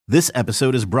This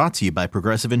episode is brought to you by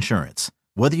Progressive Insurance.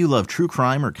 Whether you love true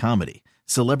crime or comedy,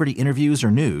 celebrity interviews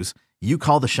or news, you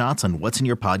call the shots on what's in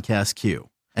your podcast queue.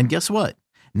 And guess what?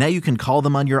 Now you can call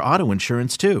them on your auto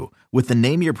insurance too with the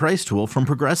Name Your Price tool from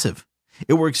Progressive.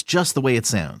 It works just the way it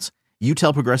sounds. You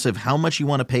tell Progressive how much you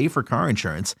want to pay for car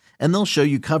insurance, and they'll show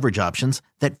you coverage options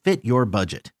that fit your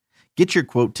budget. Get your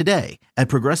quote today at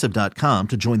Progressive.com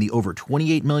to join the over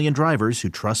 28 million drivers who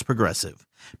trust Progressive.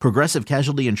 Progressive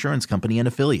Casualty Insurance Company and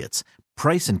Affiliates.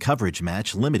 Price and coverage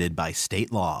match limited by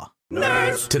state law.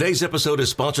 Nerds! Today's episode is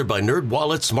sponsored by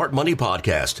NerdWallet's Smart Money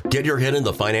Podcast. Get your head in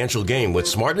the financial game with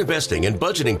smart investing and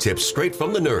budgeting tips straight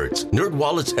from the nerds.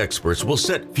 NerdWallet's experts will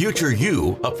set future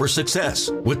you up for success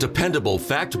with dependable,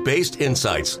 fact-based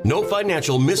insights. No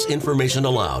financial misinformation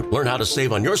allowed. Learn how to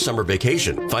save on your summer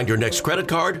vacation, find your next credit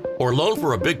card, or loan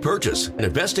for a big purchase, and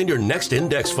invest in your next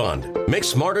index fund. Make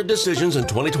smarter decisions in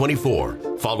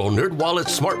 2024. Follow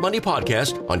NerdWallet's Smart Money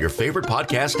Podcast on your favorite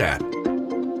podcast app.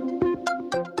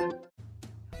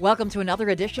 Welcome to another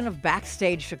edition of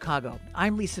Backstage Chicago.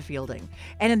 I'm Lisa Fielding,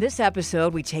 and in this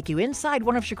episode, we take you inside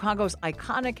one of Chicago's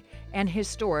iconic and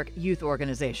historic youth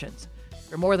organizations.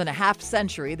 For more than a half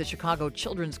century, the Chicago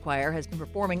Children's Choir has been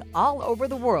performing all over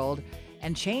the world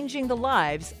and changing the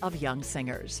lives of young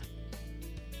singers.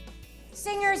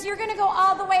 Singers, you're going to go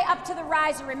all the way up to the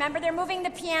riser. Remember, they're moving the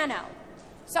piano.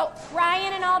 So,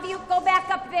 Ryan and all of you, go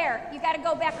back up there. You got to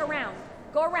go back around.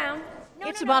 Go around.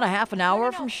 It's about a half an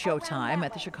hour from showtime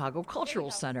at the Chicago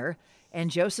Cultural Center, and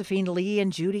Josephine Lee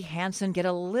and Judy Hansen get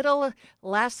a little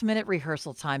last-minute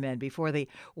rehearsal time in before the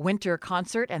winter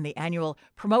concert and the annual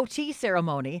promotee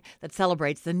ceremony that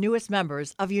celebrates the newest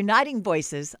members of Uniting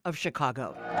Voices of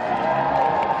Chicago.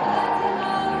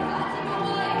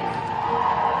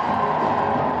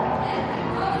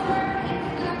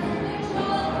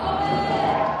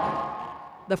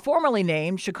 The formerly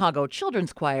named Chicago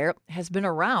Children's Choir has been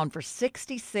around for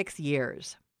 66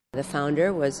 years. The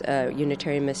founder was a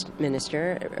Unitarian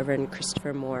minister, Reverend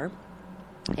Christopher Moore,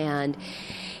 and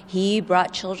he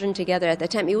brought children together at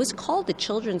that time. It was called the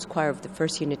Children's Choir of the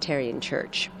First Unitarian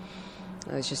Church.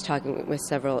 I was just talking with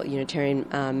several Unitarian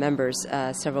members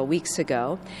several weeks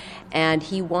ago, and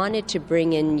he wanted to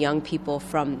bring in young people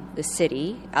from the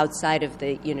city outside of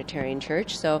the Unitarian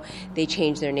Church, so they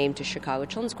changed their name to Chicago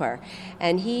Children's Choir.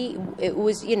 And it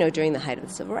was, during the height of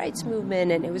the Civil Rights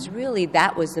Movement, and it was really,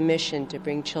 that was the mission, to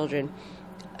bring children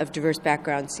of diverse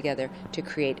backgrounds together to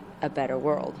create a better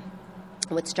world.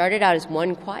 What started out as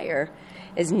one choir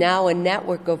is now a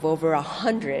network of over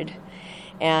 100.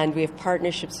 And we have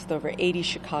partnerships with over 80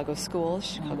 Chicago schools,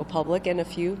 Chicago Public, and a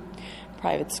few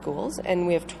private schools. And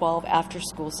we have 12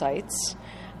 after-school sites.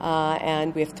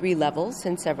 And we have 3 levels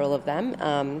in several of them,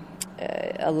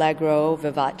 Allegro,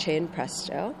 Vivace, and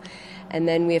Presto. And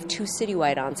then we have 2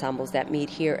 citywide ensembles that meet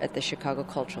here at the Chicago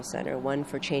Cultural Center, one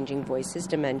for Changing Voices,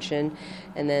 Dimension,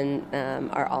 and then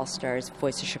our All-Stars,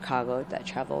 Voice of Chicago, that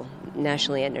travel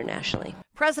nationally and internationally.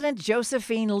 President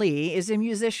Josephine Lee is a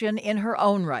musician in her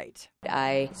own right.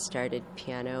 I started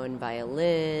piano and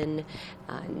violin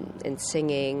and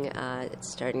singing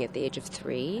starting at the age of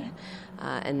 3,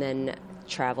 and then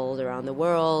traveled around the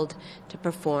world to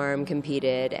perform,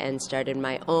 competed, and started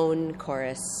my own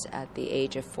chorus at the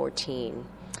age of 14.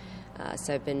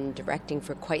 So I've been directing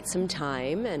for quite some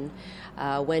time, and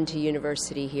went to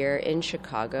university here in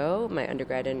Chicago, my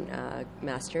undergrad and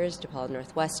master's, DePaul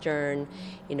Northwestern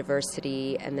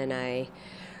University, and then I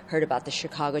heard about the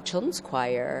Chicago Children's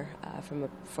Choir from a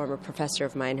former professor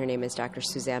of mine. Her name is Dr.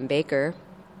 Suzanne Baker,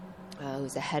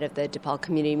 who's the head of the DePaul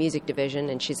Community Music Division,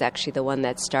 and she's actually the one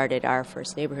that started our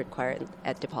first neighborhood choir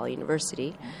at DePaul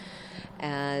University,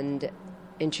 and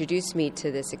introduced me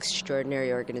to this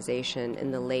extraordinary organization in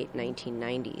the late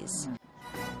 1990s.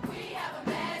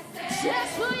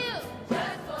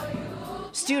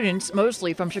 Students,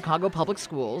 mostly from Chicago Public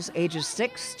Schools, ages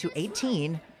 6 to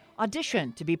 18,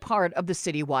 audition to be part of the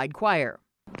citywide choir.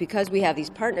 Because we have these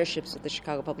partnerships with the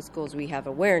Chicago Public Schools, we have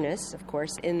awareness, of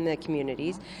course, in the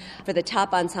communities. For the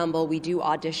top ensemble, we do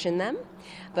audition them,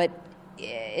 but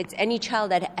it's any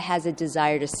child that has a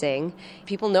desire to sing.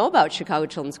 People know about Chicago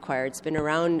Children's Choir. It's been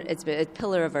around, it's been a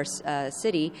pillar of our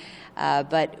city,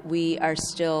 but we are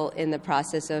still in the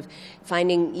process of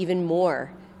finding even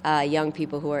more young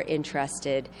people who are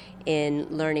interested in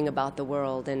learning about the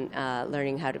world and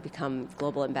learning how to become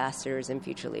global ambassadors and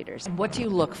future leaders. What do you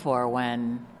look for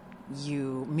when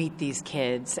you meet these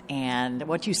kids, and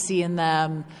what you see in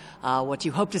them, what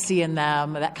you hope to see in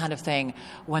them, that kind of thing,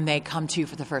 when they come to you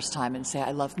for the first time and say,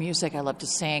 I love music, I love to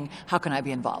sing, how can I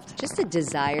be involved? Just a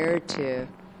desire to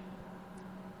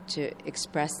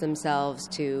express themselves,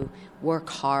 to work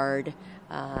hard,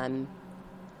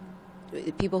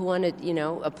 people who want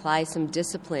to, apply some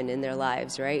discipline in their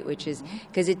lives, right? Which is,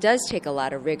 because it does take a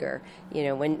lot of rigor.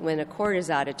 When a chord is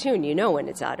out of tune, when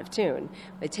it's out of tune.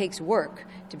 It takes work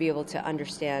to be able to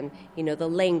understand, the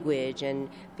language and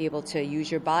be able to use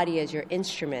your body as your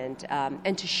instrument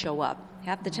and to show up.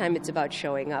 Half the time it's about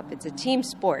showing up. It's a team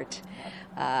sport.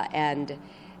 And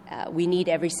we need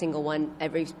every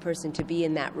person to be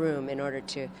in that room in order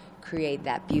to create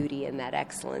that beauty and that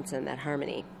excellence and that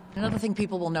harmony. Another thing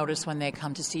people will notice when they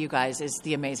come to see you guys is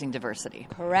the amazing diversity.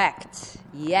 Correct.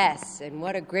 Yes. And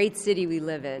what a great city we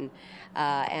live in.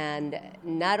 And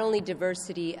not only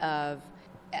diversity of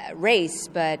race,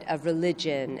 but of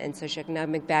religion and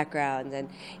socioeconomic backgrounds. And,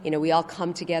 we all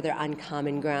come together on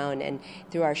common ground. And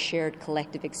through our shared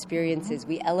collective experiences,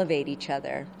 we elevate each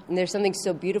other. And there's something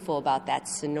so beautiful about that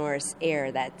sonorous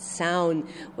air, that sound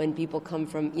when people come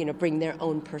from, bring their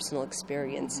own personal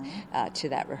experience to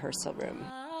that rehearsal room.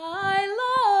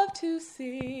 I love to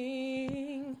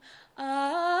sing.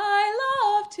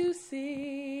 I love to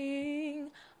sing.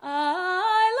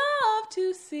 I love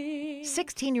to sing.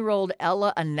 16-year-old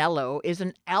Ella Anello is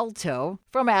an alto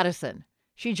from Addison.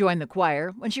 She joined the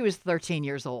choir when she was 13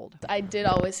 years old. I did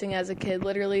always sing as a kid,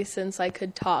 literally since I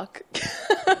could talk.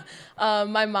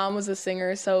 My mom was a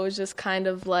singer, so it was just kind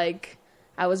of like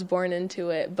I was born into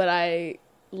it, but I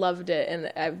loved it,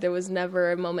 and there was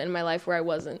never a moment in my life where I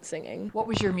wasn't singing. What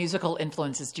was your musical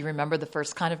influences? Do you remember the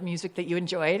first kind of music that you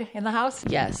enjoyed in the house?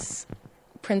 Yes.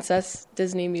 Princess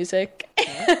Disney music,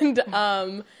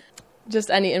 and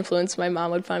just any influence my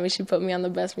mom would find me. She put me on the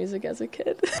best music as a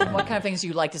kid. What kind of things do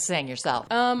you like to sing yourself?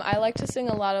 I like to sing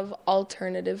a lot of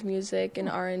alternative music and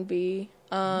R&B.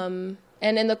 And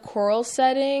in the choral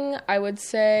setting, I would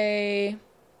say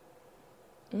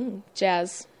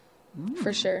jazz,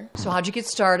 for sure. So how'd you get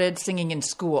started singing in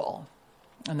school?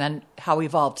 And then how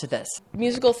evolved to this?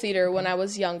 Musical theater when I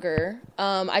was younger.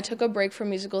 I took a break from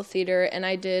musical theater and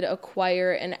I did a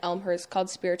choir in Elmhurst called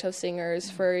Spirito Singers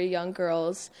for young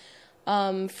girls.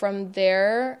 From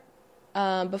there,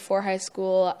 before high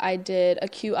school, I did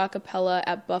acute a cappella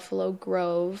at Buffalo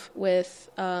Grove with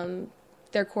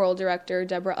their choral director,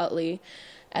 Deborah Utley.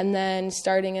 And then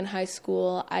starting in high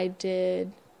school, I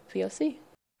did VOC.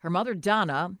 Her mother,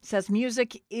 Donna, says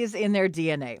music is in their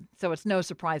DNA, so it's no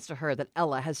surprise to her that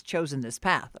Ella has chosen this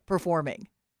path, performing.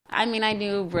 I mean, I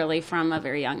knew really from a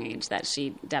very young age that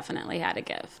she definitely had a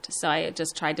gift. So I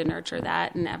just tried to nurture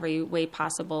that in every way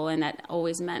possible. And that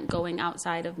always meant going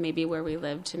outside of maybe where we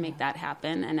lived to make that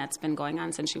happen. And that's been going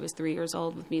on since she was 3 years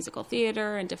old with musical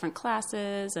theater and different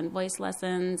classes and voice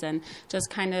lessons, and just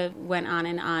kind of went on.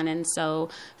 And so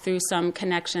through some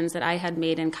connections that I had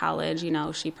made in college,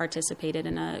 she participated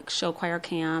in a show choir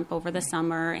camp over the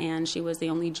summer, and she was the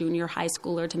only junior high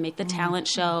schooler to make the talent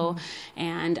show.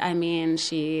 And I mean,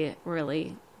 she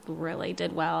really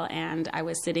did well, and I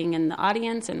was sitting in the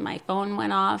audience and my phone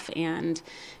went off, and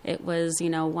it was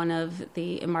one of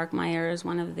the Mark Myers,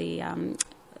 one of the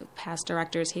past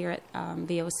directors here at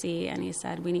VOC, and he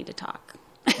said, we need to talk.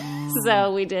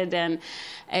 So we did, and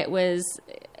it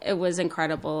was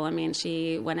incredible. I mean,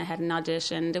 she went ahead and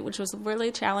auditioned, which was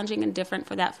really challenging and different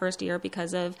for that first year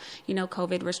because of,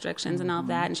 COVID restrictions and all of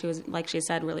that. And she was, like she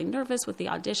said, really nervous with the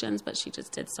auditions, but she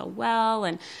just did so well.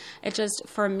 And it just,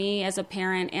 for me as a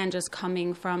parent and just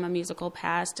coming from a musical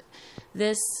past,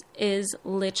 this is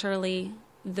literally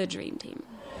the dream team.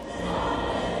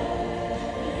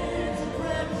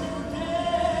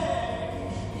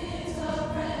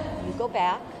 You go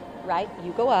back, right?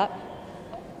 You go up.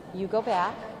 You go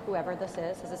back. Whoever this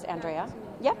is this Andrea?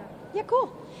 Yep. Yeah,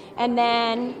 cool. And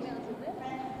then,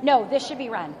 no, this should be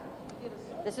Ren.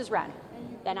 This is Ren.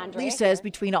 Then Andrea. Lee says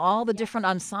between all the different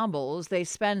ensembles, they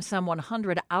spend some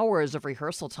 100 hours of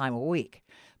rehearsal time a week.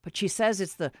 But she says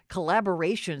it's the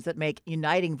collaborations that make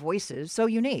Uniting Voices so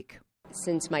unique.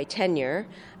 Since my tenure,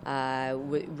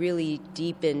 really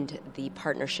deepened the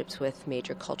partnerships with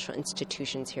major cultural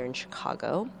institutions here in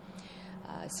Chicago.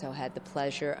 So had the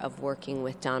pleasure of working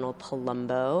with Donald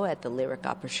Palumbo at the Lyric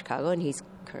Opera Chicago, and he's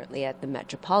currently at the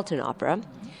Metropolitan Opera,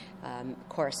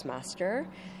 chorus master.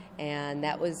 And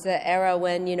that was the era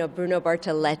when, Bruno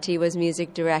Bartoletti was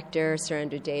music director,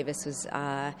 Surrender Davis was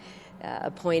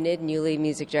appointed newly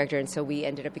music director, and so we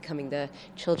ended up becoming the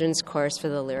children's chorus for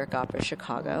the Lyric Opera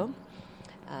Chicago.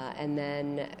 And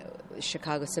then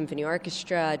Chicago Symphony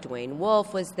Orchestra, Dwayne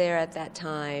Wolf was there at that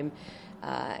time.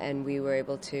 And we were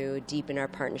able to deepen our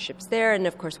partnerships there. And,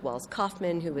 of course, Wells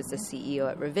Kaufman, who was the CEO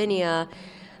at Ravinia,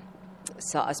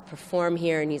 saw us perform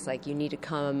here. And he's like, you need to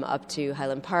come up to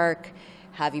Highland Park,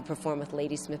 have you perform with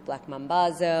Ladysmith Black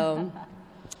Mambazo.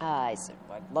 I said,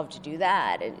 well, I'd love to do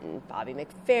that. And Bobby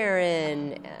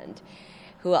McFerrin. And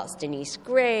Who else? Denise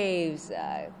Graves,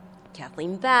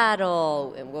 Kathleen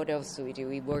Battle, and what else do we do?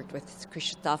 We worked with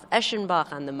Krzysztof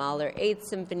Eschenbach on the Mahler 8th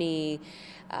Symphony,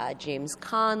 James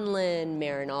Conlon,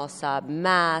 Marin Alsop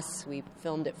Mass. We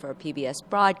filmed it for a PBS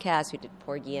broadcast. We did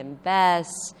Porgy and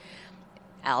Bess,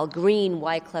 Al Green,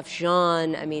 Wyclef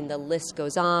Jean. I mean, the list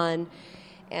goes on.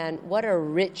 And what a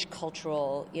rich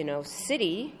cultural,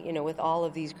 city, with all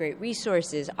of these great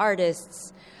resources,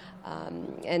 artists,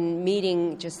 and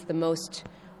meeting just the most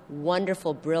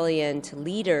wonderful, brilliant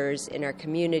leaders in our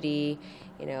community.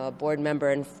 A board member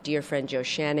and dear friend, Joe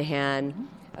Shanahan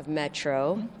of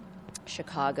Metro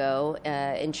Chicago,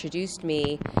 introduced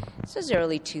me, this was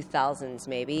early 2000s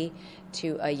maybe,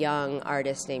 to a young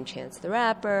artist named Chance the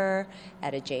Rapper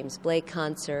at a James Blake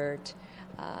concert.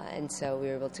 And so we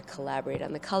were able to collaborate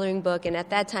on the coloring book. And at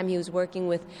that time, he was working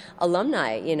with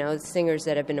alumni, singers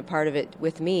that have been a part of it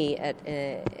with me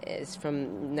is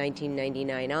from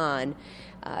 1999 on.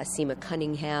 Seema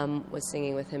Cunningham was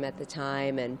singing with him at the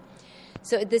time. And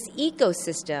so this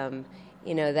ecosystem,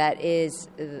 that is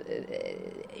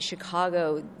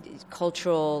Chicago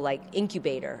cultural,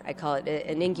 incubator. I call it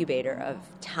an incubator of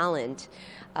talent.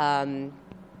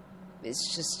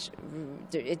 It's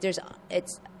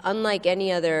unlike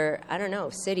any other,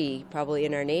 city probably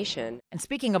in our nation. And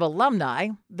speaking of alumni,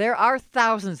 there are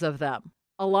thousands of them,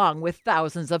 along with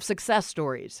thousands of success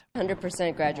stories.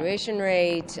 100% graduation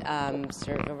rate,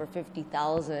 served over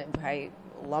 50,000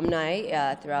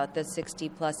 alumni throughout the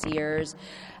 60-plus years,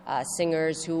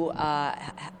 singers who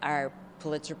are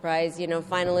Pulitzer Prize,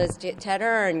 finalist Ted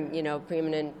Earn,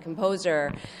 preeminent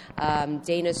composer,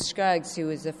 Dana Scruggs, who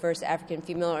was the first African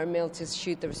female or male to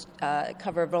shoot the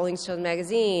cover of Rolling Stone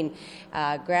magazine,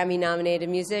 Grammy-nominated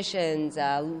musicians,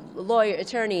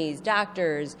 attorneys,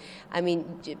 doctors,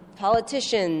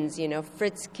 politicians,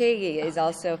 Fritz Kage is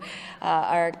also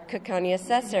our Cook County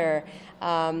assessor,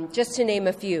 just to name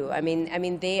a few.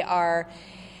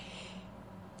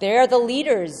 They are the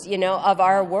leaders, of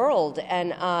our world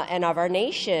and of our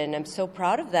nation. I'm so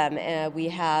proud of them. We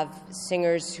have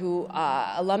singers who,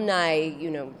 alumni,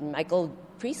 Michael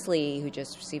Priestley, who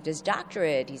just received his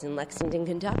doctorate. He's in Lexington,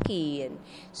 Kentucky, and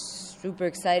super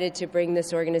excited to bring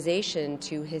this organization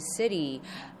to his city.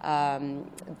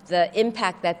 The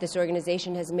impact that this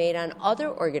organization has made on other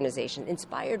organizations,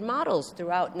 inspired models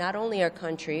throughout not only our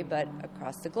country, but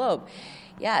across the globe.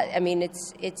 Yeah,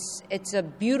 it's a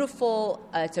beautiful,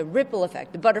 it's a ripple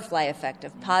effect, the butterfly effect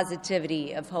of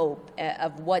positivity, of hope,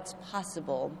 of what's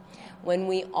possible when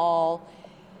we all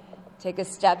take a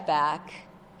step back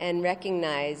and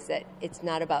recognize that it's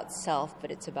not about self, but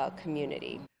it's about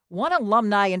community. One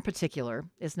alumni in particular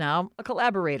is now a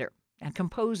collaborator and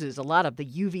composes a lot of the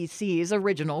UVC's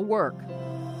original work.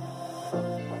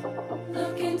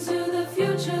 Look into the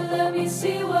future, let me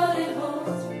see what it holds.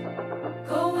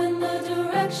 Go in the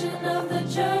direction of the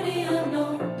journey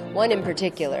unknown. One in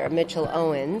particular, Mitchell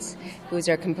Owens, who's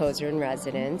our composer in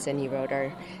residence, and he wrote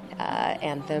our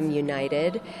anthem,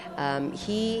 United.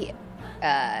 He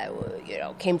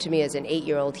came to me as an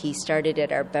 8-year-old. He started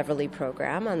at our Beverly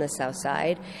program on the South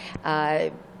Side,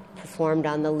 performed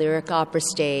on the Lyric Opera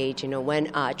stage,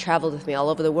 traveled with me all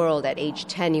over the world. At age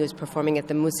 10, he was performing at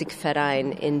the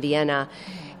Musikverein in Vienna.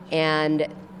 And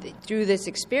through this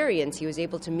experience, he was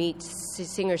able to meet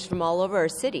singers from all over our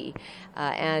city.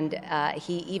 And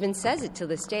he even says it to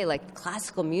this day,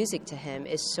 classical music to him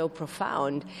is so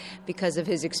profound because of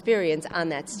his experience on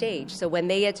that stage. So when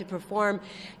they had to perform,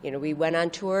 we went on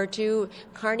tour to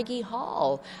Carnegie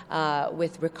Hall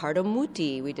with Riccardo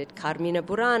Muti. We did Carmina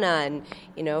Burana,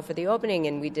 and, for the opening,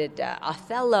 and we did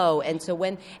Othello. And so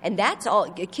and that's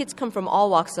all, kids come from all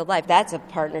walks of life. That's a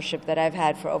partnership that I've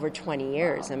had for over 20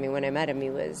 years. When I met him, he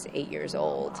was 8 years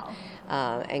old.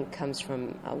 And comes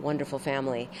from a wonderful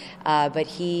family. But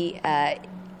he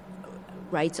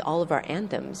writes all of our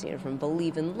anthems, from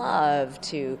Believe in Love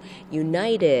to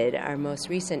United, our most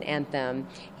recent anthem.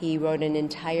 He wrote an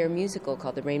entire musical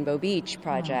called The Rainbow Beach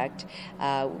Project.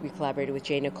 We collaborated with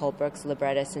J. Nicole Brooks,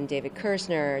 librettist, and David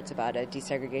Kersner. It's about a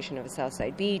desegregation of a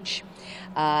Southside beach.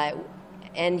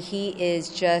 And he is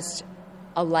just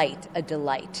a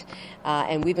delight.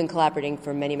 And we've been collaborating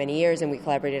for many, many years, and we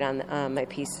collaborated on my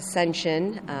piece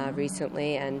Ascension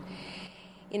recently. And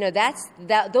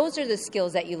those are the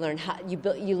skills that you learn.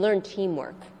 You learn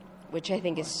teamwork, which I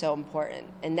think is so important,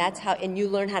 and and you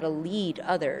learn how to lead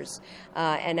others.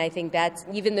 And I think that's,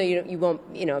 even though you won't,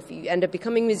 if you end up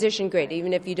becoming a musician, great.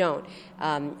 Even if you don't,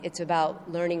 it's about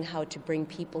learning how to bring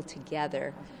people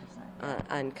together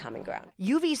on common ground.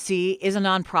 UVC is a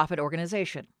nonprofit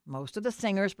organization. Most of the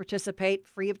singers participate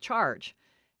free of charge.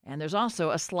 And there's also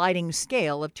a sliding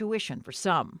scale of tuition for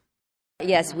some.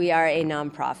 Yes, we are a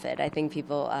nonprofit. I think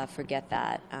people forget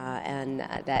that, and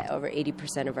that over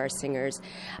 80% of our singers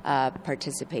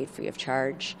participate free of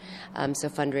charge. So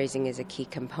fundraising is a key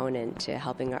component to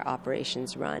helping our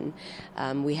operations run.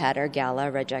 We had our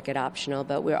gala, Red Jacket optional,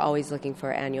 but we're always looking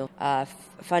for annual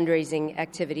fundraising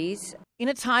activities. In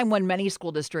a time when many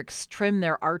school districts trim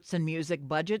their arts and music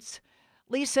budgets,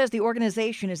 Lee says the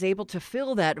organization is able to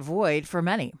fill that void for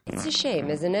many. It's a shame,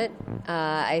 isn't it?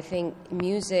 I think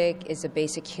music is a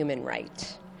basic human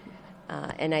right.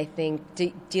 And I think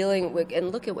dealing with,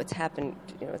 and look at what's happened,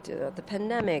 throughout the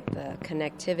pandemic, the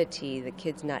connectivity, the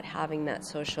kids not having that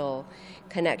social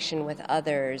connection with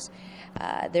others.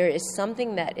 There is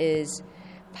something that is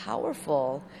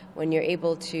powerful when you're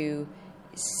able to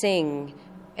sing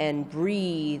and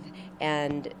breathe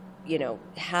and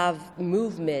have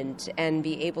movement and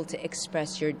be able to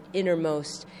express your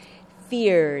innermost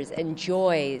fears and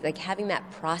joys, like having that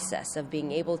process of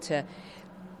being able to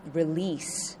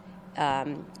release.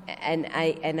 And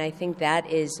I think that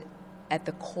is at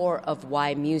the core of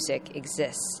why music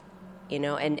exists.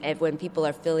 And when people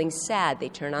are feeling sad, they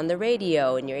turn on the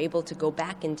radio and you're able to go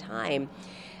back in time.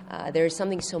 There's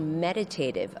something so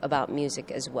meditative about music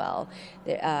as well,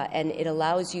 and it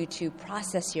allows you to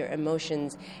process your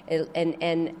emotions.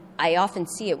 And I often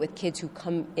see it with kids who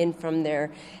come in from their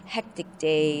hectic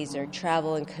days or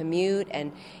travel and commute,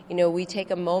 and we take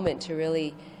a moment to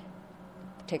really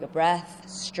take a breath,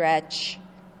 stretch,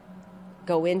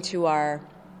 go into our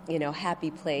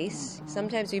happy place. Mm-hmm.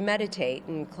 Sometimes we meditate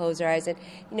and close our eyes and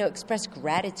express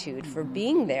gratitude for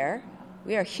being there.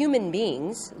 We are human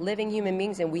beings, living human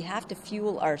beings, and we have to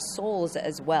fuel our souls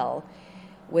as well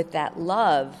with that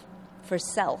love for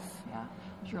self. Yeah,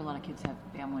 I'm sure a lot of kids have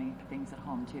family things at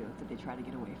home, too, that they try to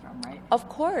get away from, right? Of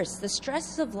course, the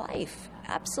stresses of life,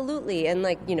 absolutely. And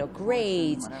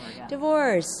grades,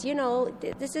 divorce,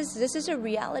 this is a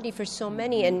reality for so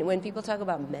many. And when people talk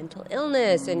about mental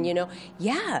illness and,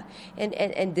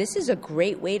 and this is a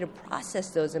great way to process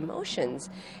those emotions.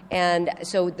 And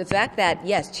so the fact that,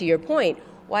 yes, to your point,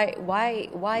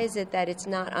 why is it that it's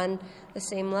not on the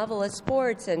same level as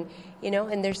sports? And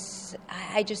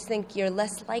I just think you're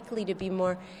less likely to be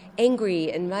more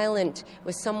angry and violent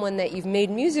with someone that you've made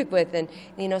music with, and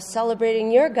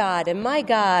celebrating your God and my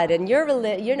God and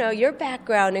your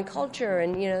background and culture,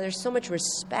 and there's so much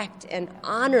respect and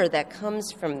honor that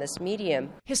comes from this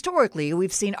medium. Historically,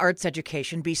 we've seen arts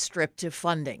education be stripped of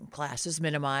funding, classes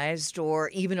minimized or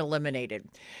even eliminated,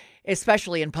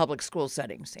 especially in public school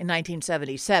settings. In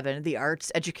 1977, the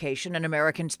Arts Education and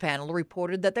Americans panel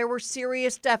reported that there were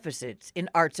serious deficits in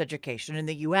arts education in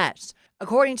the U.S.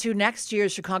 According to next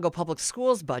year's Chicago Public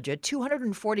Schools budget,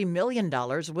 $240 million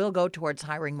will go towards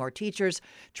hiring more teachers,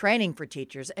 training for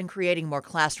teachers, and creating more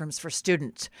classrooms for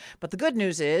students. But the good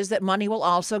news is that money will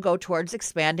also go towards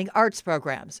expanding arts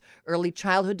programs, early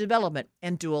childhood development,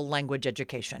 and dual language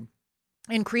education.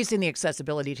 Increasing the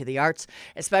accessibility to the arts,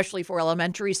 especially for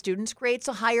elementary students, creates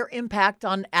a higher impact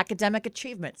on academic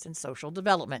achievements and social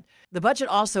development. The budget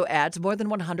also adds more than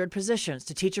 100 positions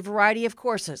to teach a variety of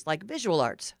courses like visual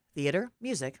arts, theater,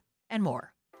 music, and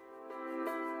more.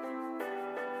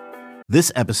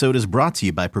 This episode is brought to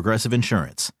you by Progressive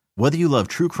Insurance. Whether you love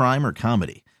true crime or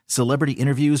comedy, celebrity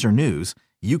interviews or news,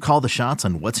 you call the shots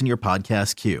on what's in your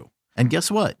podcast queue. And guess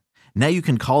what? Now you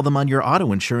can call them on your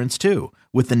auto insurance, too,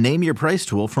 with the Name Your Price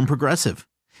tool from Progressive.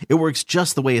 It works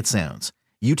just the way it sounds.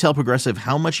 You tell Progressive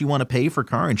how much you want to pay for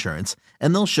car insurance,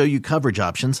 and they'll show you coverage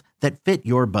options that fit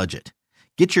your budget.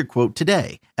 Get your quote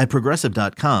today at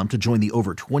Progressive.com to join the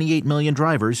over 28 million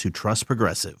drivers who trust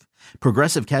Progressive.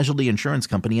 Progressive Casualty Insurance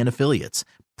Company and Affiliates.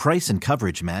 Price and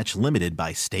coverage match limited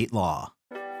by state law.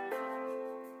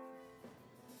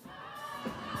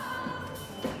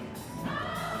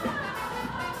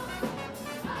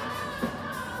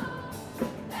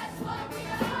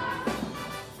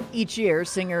 Each year,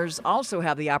 singers also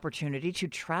have the opportunity to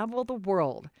travel the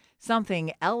world,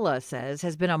 something Ella says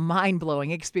has been a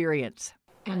mind-blowing experience.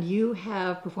 And you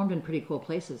have performed in pretty cool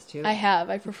places, too. I have.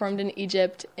 I performed in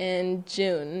Egypt in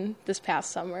June this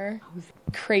past summer.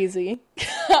 Crazy.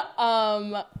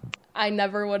 I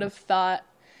never would have thought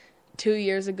 2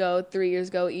 years ago, 3 years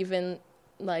ago, even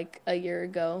like a year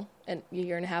ago, and a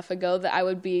year and a half ago, that I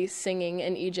would be singing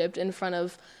in Egypt in front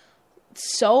of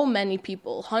so many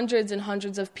people, hundreds and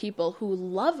hundreds of people who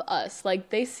love us. Like,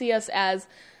 they see us as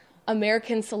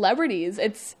American celebrities.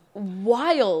 It's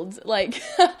wild.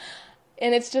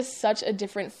 And it's just such a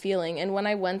different feeling. And when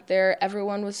I went there,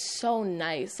 everyone was so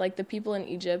nice. Like, the people in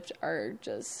Egypt are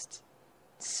just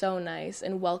so nice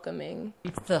and welcoming.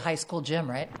 It's the high school gym,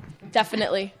 right?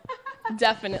 Definitely.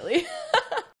 Definitely.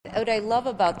 What I love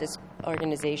about this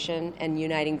organization, and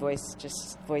Uniting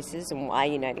Voices, and why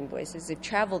Uniting Voices. They've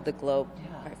traveled the globe,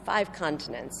 5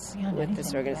 continents with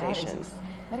this organization.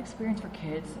 That experience for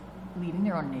kids, leaving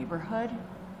their own neighborhood,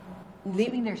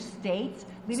 leaving their states,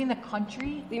 leaving the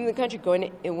country. Leaving the country,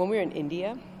 when we were in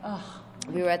India,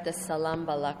 we were at the Salam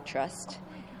Balak Trust,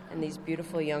 and these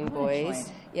beautiful young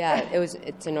boys. Yeah,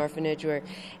 it's an orphanage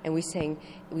and we sang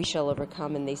 "We Shall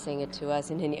Overcome," and they sang it to us,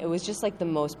 and it was just like the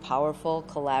most powerful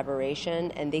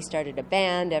collaboration. And they started a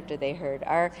band after they heard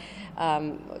our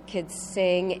kids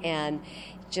sing, and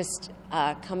just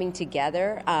coming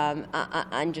together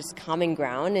on just common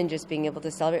ground and just being able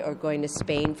to celebrate, or going to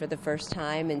Spain for the first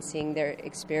time and seeing their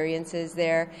experiences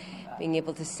there, being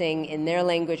able to sing in their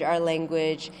language, our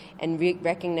language, and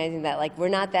recognizing that we're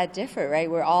not that different, right?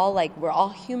 We're all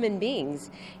human beings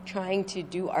trying to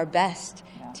do our best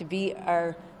to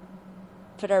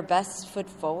put our best foot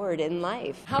forward in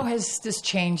life. How has this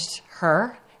changed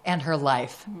her and her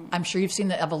life? I'm sure you've seen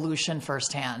the evolution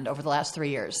firsthand over the last 3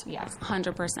 years. Yes,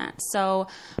 100%. So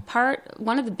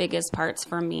one of the biggest parts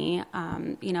for me,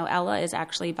 Ella is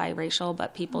actually biracial,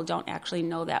 but people don't actually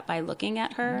know that by looking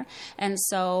at her. And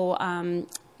so,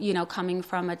 coming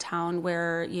from a town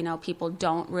where, people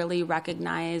don't really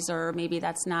recognize, or maybe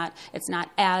it's not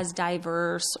as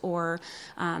diverse, or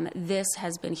this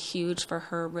has been huge for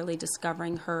her, really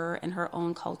discovering her and her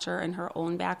own culture and her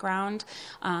own background,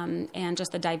 and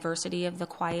just the diversity of the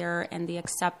choir and the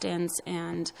acceptance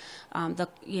and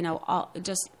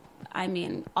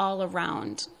all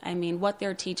around. What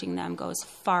they're teaching them goes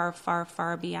far, far,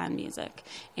 far beyond music.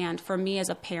 And for me as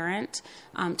a parent,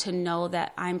 to know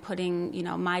that I'm putting,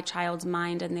 my child's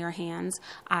mind in their hands,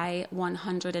 I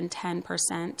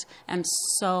 110% am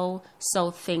so,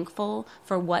 so thankful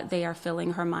for what they are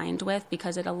filling her mind with,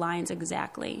 because it aligns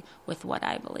exactly with what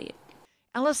I believe.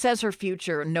 Ella says her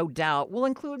future, no doubt, will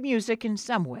include music in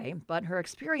some way, but her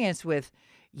experience with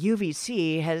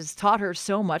UVC has taught her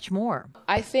so much more.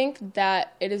 I think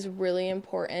that it is really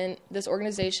important. This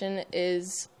organization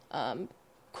is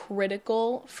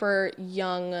critical for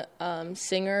young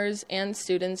singers and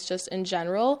students just in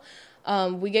general.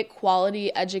 We get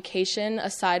quality education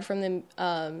aside from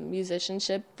the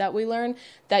musicianship that we learn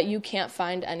that you can't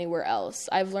find anywhere else.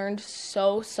 I've learned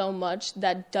so much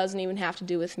that doesn't even have to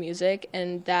do with music,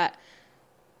 and that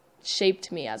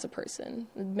shaped me as a person.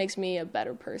 It makes me a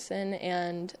better person,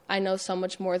 and I know so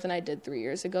much more than I did 3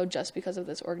 years ago just because of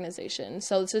this organization.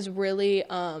 So this is really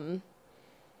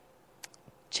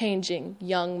changing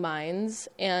young minds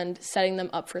and setting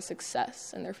them up for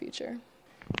success in their future.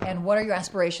 And what are your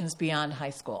aspirations beyond high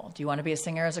school? Do you want to be a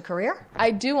singer as a career?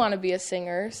 I do want to be a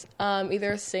singer,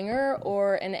 either a singer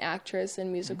or an actress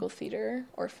in musical theater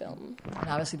or film. And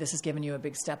obviously this has given you a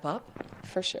big step up.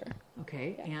 For sure.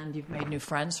 Okay, and you've made new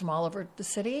friends from all over the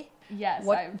city? Yes.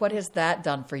 What has that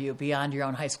done for you beyond your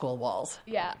own high school walls?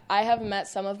 Yeah, I have met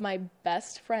some of my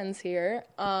best friends here,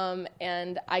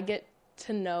 and I get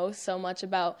to know so much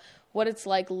about what it's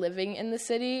like living in the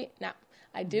city. Now,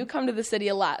 I do come to the city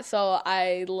a lot, so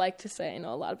I like to say I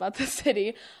know a lot about the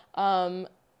city,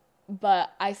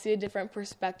 but I see a different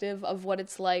perspective of what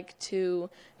it's like to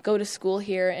go to school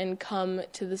here and come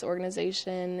to this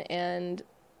organization, and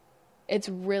it's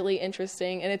really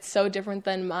interesting, and it's so different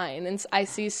than mine, and I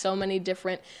see so many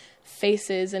different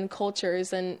faces and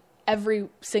cultures, and every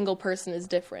single person is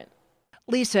different.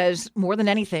 Lee says, more than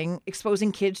anything,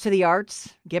 exposing kids to the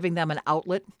arts, giving them an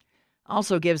outlet,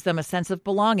 also gives them a sense of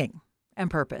belonging and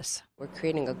purpose. We're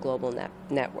creating a global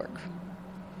network,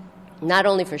 not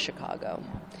only for Chicago,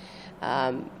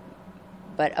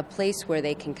 but a place where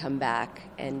they can come back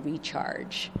and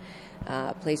recharge,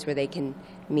 a place where they can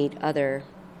meet other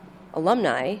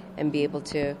alumni and be able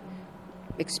to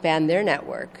expand their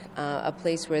network, a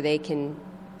place where they can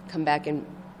come back and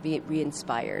be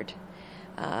re-inspired.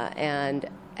 And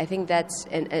I think that's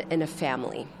in a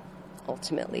family,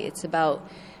 ultimately. It's about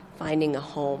finding a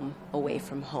home away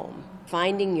from home,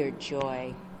 finding your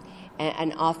joy.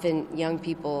 And often young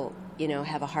people,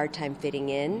 have a hard time fitting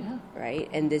in, right?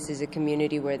 And this is a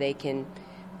community where they can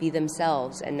be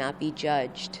themselves and not be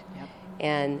judged. Yep.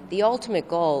 And the ultimate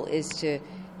goal is to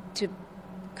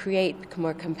create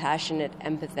more compassionate,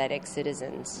 empathetic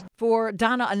citizens. For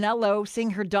Donna Anello,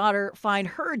 seeing her daughter find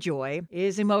her joy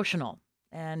is emotional.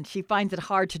 and she finds it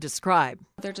hard to describe.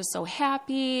 They're just so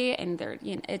happy, and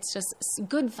it's just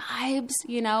good vibes.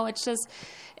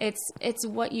 It's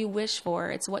what you wish for.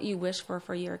 It's what you wish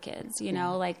for your kids.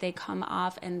 Like they come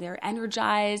off and they're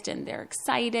energized and they're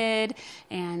excited,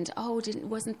 and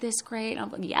wasn't this great? And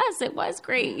I'm like, yes, it was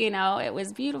great. It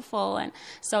was beautiful, and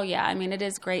so it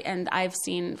is great. And I've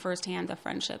seen firsthand the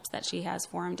friendships that she has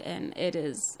formed, and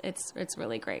it's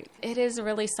really great. It is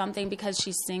really something because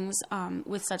she sings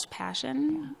with such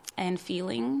passion and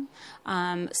feeling.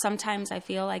 Sometimes I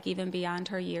feel like even beyond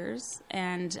her years,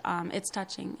 and it's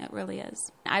touching. It really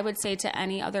is. I would say to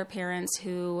any other parents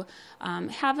who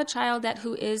have a child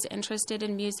who is interested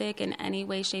in music in any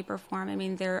way, shape, or form,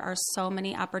 there are so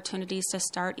many opportunities to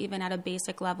start even at a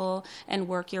basic level and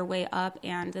work your way up,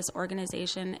 and this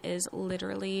organization is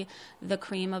literally the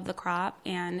cream of the crop,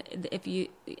 and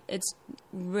it's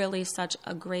really such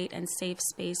a great and safe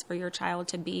space for your child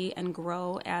to be and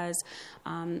grow as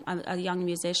a young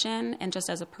musician and just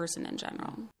as a person in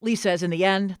general. Lee says in the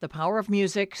end, the power of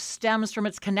music stems from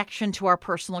its connection to our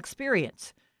personal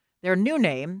experience. Their new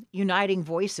name, Uniting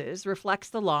Voices, reflects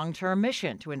the long-term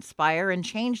mission to inspire and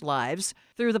change lives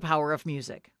through the power of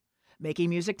music. Making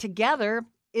music together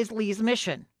is Lee's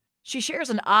mission. She shares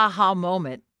an aha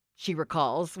moment, she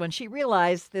recalls, when she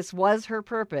realized this was her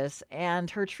purpose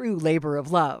and her true labor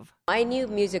of love. I knew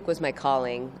music was my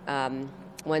calling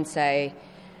once I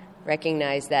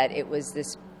recognized that it was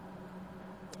this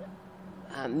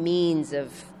means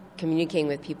of communicating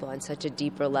with people on such a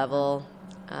deeper level,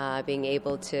 being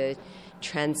able to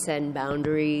transcend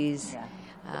boundaries,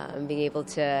 being able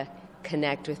to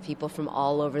connect with people from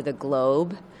all over the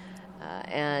globe,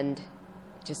 and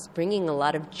just bringing a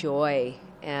lot of joy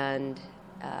and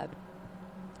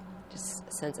just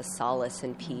a sense of solace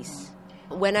and peace.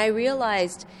 When I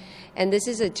realized, and this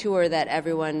is a tour that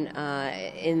everyone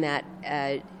in that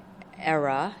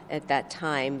era at that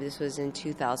time, this was in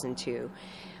 2002,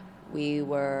 we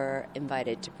were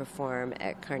invited to perform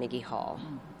at Carnegie Hall.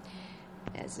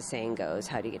 As the saying goes,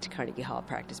 how do you get to Carnegie Hall?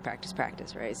 Practice, practice,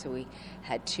 practice, right? So we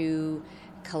had two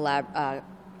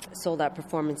sold-out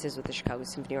performances with the Chicago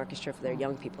Symphony Orchestra for their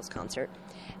Young People's Concert.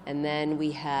 And then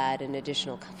we had an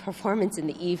additional performance in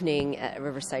the evening at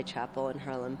Riverside Chapel in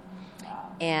Harlem.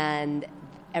 And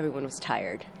everyone was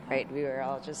tired, right? We were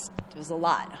all just, it was a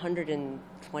lot.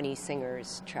 120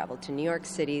 singers traveled to New York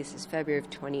City. This is February of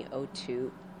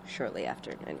 2002, shortly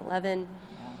after 9/11.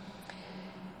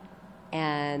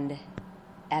 And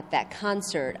at that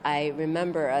concert, I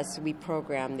remember we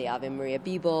programmed the Ave Maria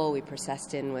Bibel, we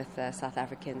processed in with the South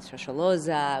African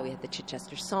Shosholoza, we had the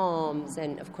Chichester Psalms,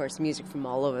 and of course music from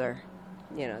all over,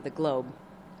 the globe.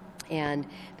 And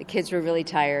the kids were really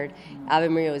tired. Ave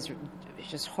Maria was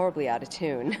just horribly out of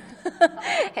tune.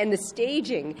 And the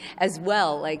staging as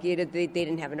well, they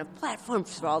didn't have enough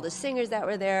platforms for all the singers that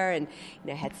were there, and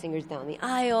I had singers down the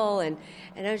aisle, and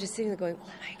I was just sitting there going, oh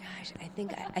my gosh, I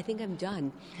think I'm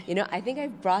done. I think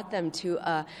I've brought them to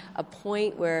a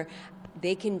point where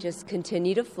they can just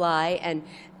continue to fly, and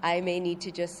I may need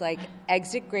to just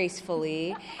exit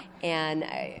gracefully. And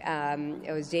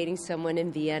I was dating someone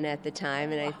in Vienna at the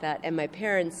time, and I thought, and my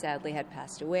parents sadly had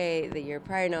passed away the year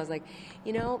prior, and I was like,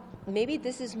 maybe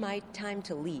this is my time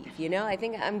to leave. I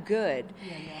think I'm good.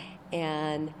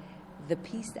 And the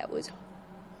piece that was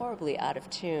horribly out of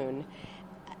tune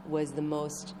was the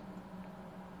most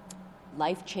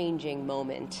life-changing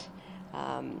moment.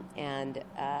 And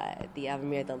the Ave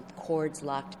Maria, the chords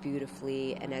locked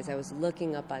beautifully, and as I was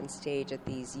looking up on stage at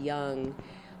these young,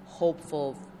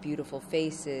 hopeful, beautiful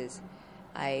faces,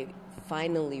 I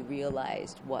finally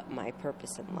realized what my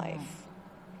purpose in life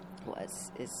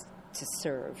is to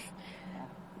serve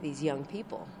these young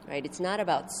people, right? It's not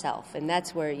about self, and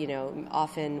that's where,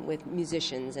 often with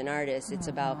musicians and artists, it's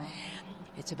about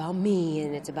me,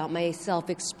 and it's about my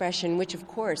self-expression, which of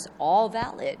course, all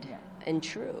valid and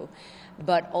true,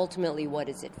 but ultimately, what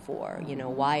is it for?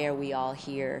 Why are we all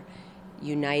here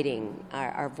uniting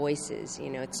our voices?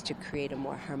 It's to create a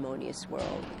more harmonious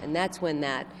world. And that's when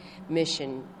that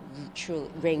mission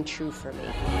rang true for me.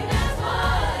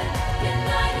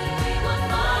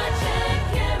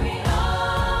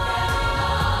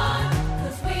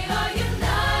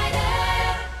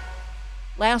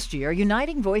 Last year,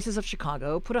 Uniting Voices of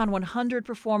Chicago put on 100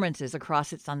 performances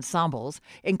across its ensembles,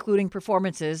 including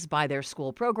performances by their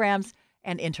school programs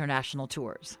and international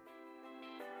tours.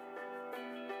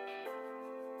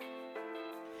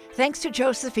 Thanks to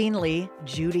Josephine Lee,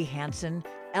 Judy Hansen,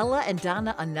 Ella and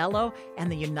Donna Anello,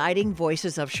 and the Uniting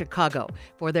Voices of Chicago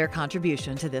for their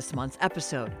contribution to this month's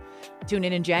episode. Tune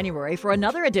in January for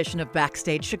another edition of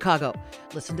Backstage Chicago.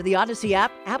 Listen to the Odyssey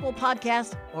app, Apple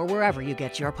Podcasts, or wherever you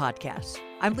get your podcasts.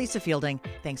 I'm Lisa Fielding.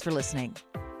 Thanks for listening.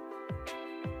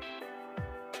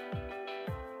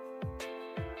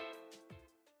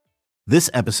 This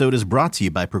episode is brought to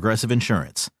you by Progressive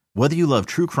Insurance. Whether you love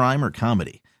true crime or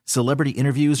comedy, celebrity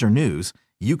interviews or news,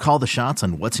 you call the shots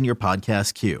on what's in your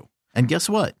podcast queue. And guess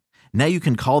what? Now you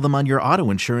can call them on your auto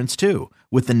insurance too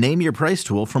with the Name Your Price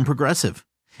tool from Progressive.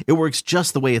 It works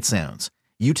just the way it sounds.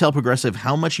 You tell Progressive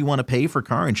how much you want to pay for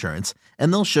car insurance,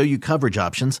 and they'll show you coverage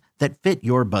options that fit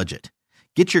your budget.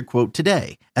 Get your quote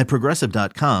today at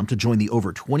Progressive.com to join the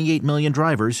over 28 million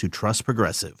drivers who trust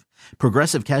Progressive.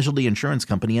 Progressive Casualty Insurance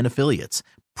Company and Affiliates.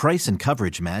 Price and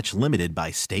coverage match limited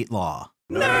by state law.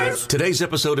 Nerds! Today's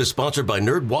episode is sponsored by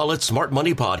NerdWallet's Smart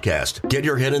Money Podcast. Get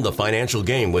your head in the financial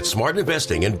game with smart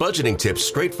investing and budgeting tips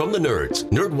straight from the nerds.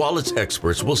 NerdWallet's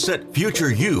experts will set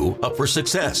future you up for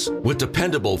success with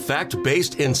dependable,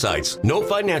 fact-based insights. No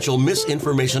financial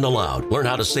misinformation allowed. Learn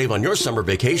how to save on your summer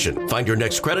vacation, find your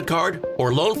next credit card,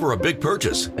 or loan for a big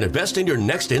purchase, and invest in your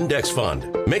next index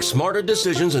fund. Make smarter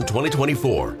decisions in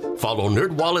 2024. Follow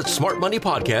NerdWallet's Smart Money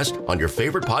Podcast on your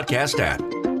favorite podcast app.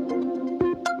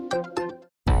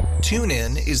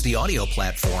 TuneIn is the audio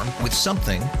platform with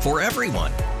something for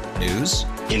everyone. News.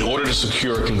 In order to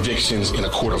secure convictions in a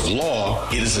court of law,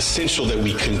 it is essential that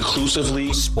we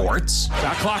conclusively. Sports.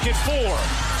 Got clock at 4.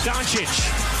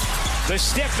 Doncic. The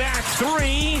step back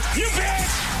 3. You bet.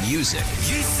 Music.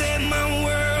 You set my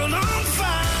world on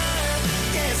fire.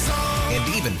 Yes,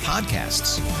 and even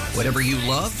podcasts. Whatever you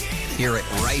love, hear it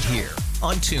right here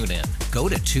on TuneIn. Go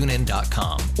to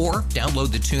TuneIn.com or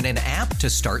download the TuneIn app to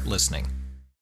start listening.